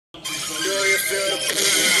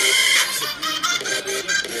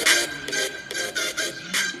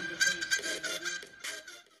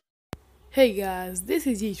Hey guys, this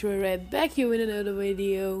is Getroy Red back here with another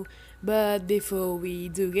video. But before we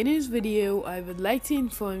do get into this video, I would like to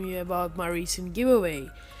inform you about my recent giveaway.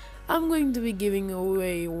 I'm going to be giving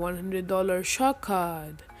away $100 shark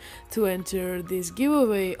card. To enter this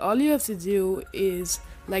giveaway, all you have to do is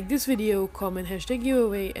like this video, comment hashtag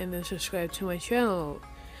giveaway, and then subscribe to my channel.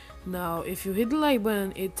 Now, if you hit the like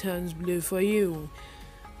button, it turns blue for you,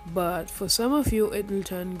 but for some of you, it will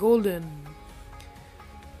turn golden.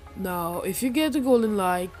 Now, if you get a golden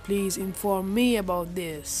like, please inform me about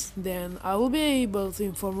this. Then I will be able to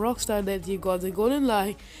inform Rockstar that you got the golden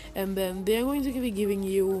like, and then they are going to be giving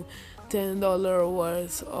you $10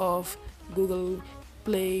 worth of Google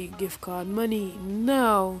Play gift card money.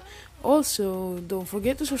 Now, also don't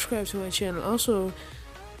forget to subscribe to my channel. Also,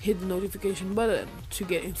 hit the notification button to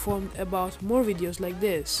get informed about more videos like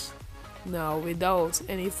this. Now, without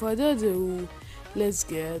any further ado, let's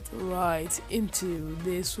get right into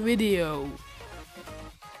this video.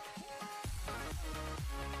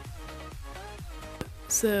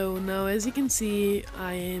 So now, as you can see,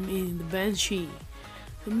 I am in the Banshee.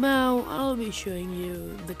 Now I'll be showing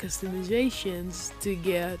you the customizations to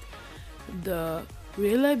get the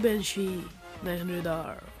real life Banshee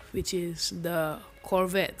 900R, which is the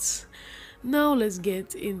Corvettes. Now let's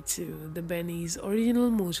get into the Benny's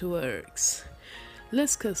original motorworks.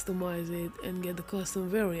 Let's customize it and get the custom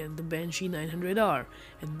variant, the Banshee 900R,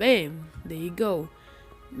 and bam, there you go.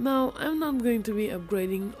 Now, I'm not going to be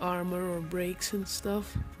upgrading armor or brakes and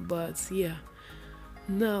stuff, but yeah.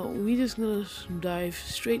 Now, we're just gonna dive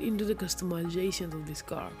straight into the customizations of this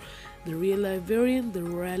car. The real life variant, the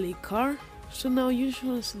rally car. So now you just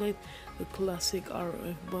wanna select the classic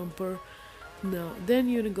RF bumper. Now, then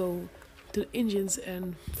you're gonna go to the engines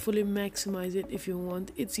and fully maximize it if you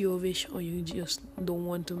want. It's your wish, or you just don't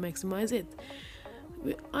want to maximize it.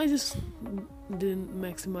 I just didn't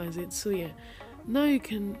maximize it, so yeah. Now you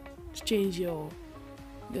can change your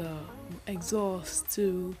exhaust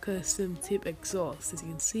to custom tip exhaust, as you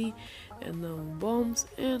can see, and now bombs,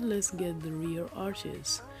 and let's get the rear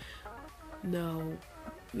arches. Now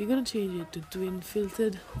we're gonna change it to twin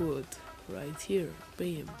filtered hood right here,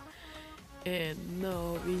 bam. And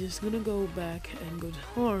now we're just gonna go back and go to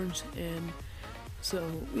horns, and so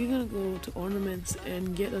we're gonna go to ornaments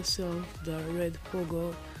and get ourselves the red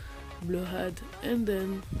pogo blue head, and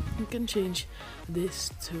then you can change this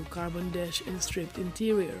to carbon dash and stripped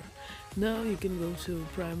interior. Now you can go to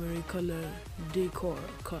primary color decor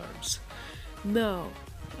cards. Now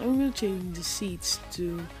I'm gonna change the seats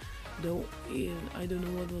to the I don't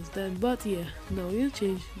know what was that, but yeah, now we'll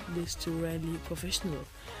change this to rally professional.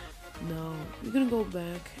 Now we're gonna go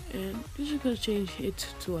back and we're just gonna change it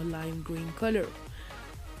to a lime green color.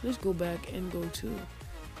 Let's go back and go to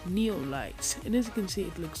neon lights, and as you can see,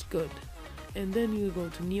 it looks good. And then you go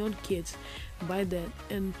to neon kits, buy that,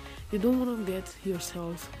 and you don't want to get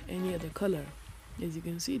yourself any other color, as you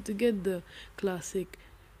can see, to get the classic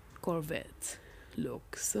Corvette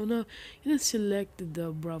look. So now you can select the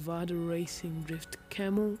Bravado Racing Drift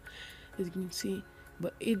Camo, as you can see,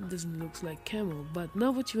 but it doesn't look like camo. But now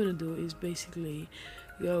what you want to do is basically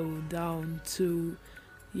go down to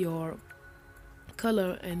your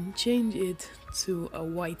color and change it to a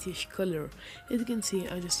whitish color. As you can see,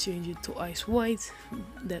 I just changed it to ice white.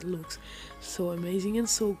 That looks so amazing and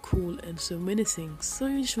so cool and so menacing, so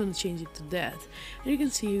you just want to change it to that. And you can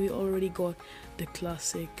see we already got the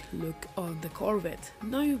classic look of the Corvette.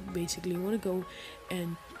 Now you basically want to go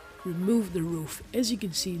and remove the roof. As you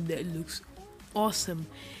can see, that looks awesome,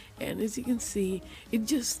 and as you can see, it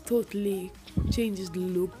just totally changes the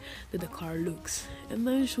look that the car looks. And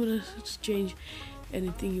now you just want to change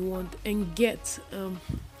anything you want and get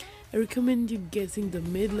I recommend you getting the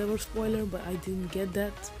mid-level spoiler, but I didn't get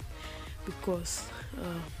that because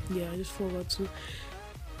yeah, I just forgot to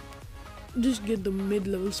just get the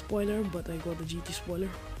mid-level spoiler, but I got the GT spoiler.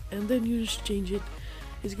 And then you just change it,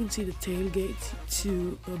 as you can see, the tailgate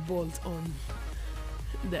to a bolt on.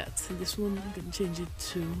 This one you can change it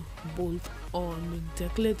to bolt on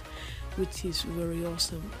decklet, which is very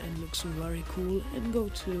awesome and looks very cool. And go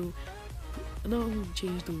to, now I'm gonna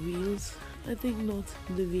change the wheels. I think not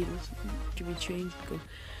the wheels to be changed, because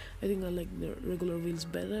I think I like the regular wheels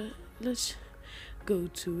better. Let's go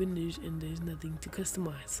to windows, and there's nothing to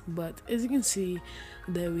customize. But as you can see,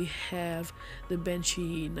 there we have the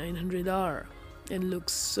Banshee 900R, and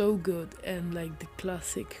looks so good and like the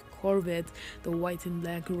classic Corvette, the white and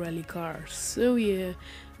black rally car. So yeah,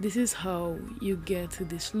 this is how you get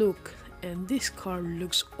this look, and this car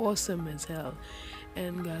looks awesome as hell.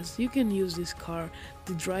 And guys, you can use this car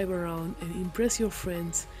to drive around and impress your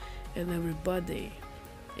friends and everybody,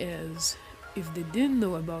 as if they didn't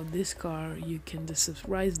know about this car, you can just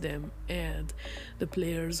surprise them, and the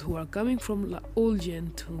players who are coming from old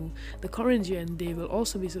gen to the current gen, they will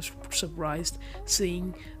also be surprised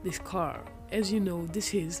seeing this car. As you know,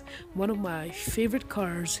 this is one of my favorite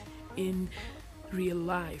cars in real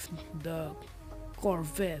life, the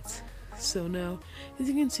Corvette. So now, as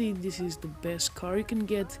you can see, this is the best car you can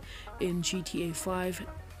get in GTA 5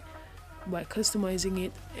 by customizing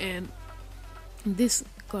it. And this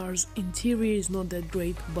car's interior is not that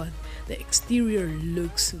great, but the exterior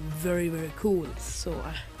looks very cool. So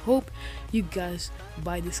I hope you guys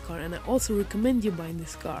buy this car, and I also recommend you buying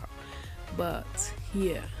this car. But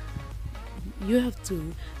yeah, you have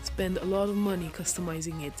to spend a lot of money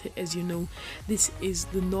customizing it. As you know, this is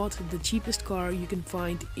not the cheapest car you can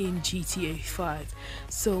find in GTA 5.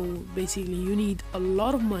 So basically you need a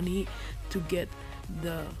lot of money to get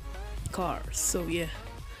the car. So yeah,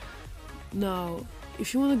 now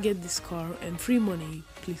if you want to get this car and free money,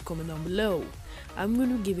 please comment down below. I'm going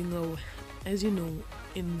to be giving away, as you know,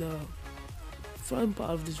 in the front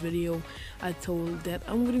part of this video I told that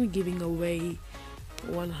I'm going to be giving away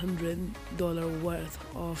 $100 worth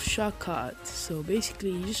of shark cards. So basically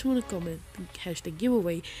you just want to comment hashtag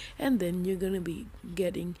giveaway, and then you're gonna be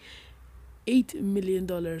getting $8 million in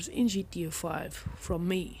GTA 5 from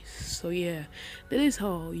me. So yeah, that is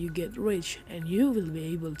how you get rich, and you will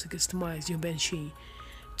be able to customize your Banshee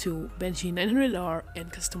to Banshee 900R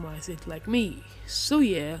and customize it like me. So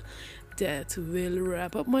yeah, that will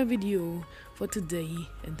wrap up my video for today,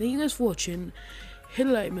 and thank you guys for watching. Hit a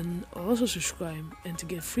like button, also subscribe, and to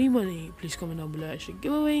get free money, please comment down below hashtag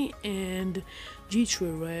giveaway, and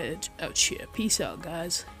Getroy Red out here. Peace out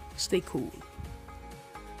guys, stay cool.